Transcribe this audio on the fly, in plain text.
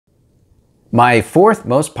My fourth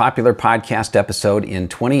most popular podcast episode in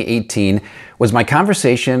 2018 was my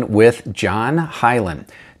conversation with John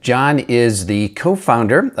Hyland. John is the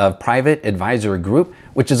co-founder of Private Advisory Group,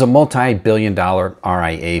 which is a multi-billion-dollar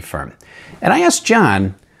RIA firm. And I asked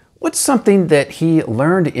John, what's something that he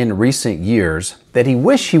learned in recent years that he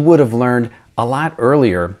wished he would have learned a lot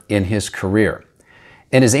earlier in his career?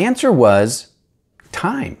 And his answer was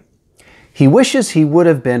time. He wishes he would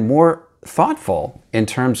have been more thoughtful in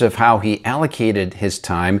terms of how he allocated his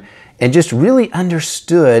time and just really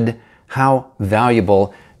understood how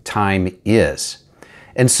valuable time is.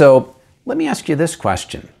 And so let me ask you this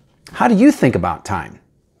question. How do you think about time?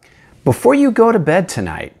 Before you go to bed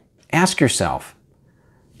tonight, ask yourself,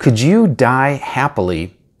 could you die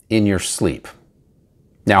happily in your sleep?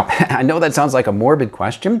 Now, I know that sounds like a morbid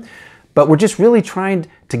question, but we're just really trying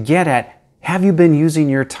to get at, have you been using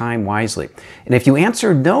your time wisely? And if you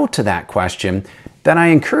answer no to that question, then I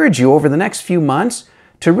encourage you over the next few months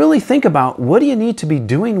to really think about what do you need to be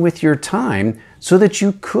doing with your time so that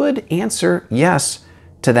you could answer yes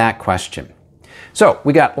to that question. So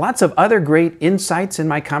we got lots of other great insights in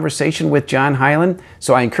my conversation with John Hyland,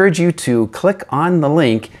 so I encourage you to click on the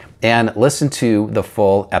link and listen to the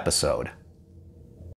full episode.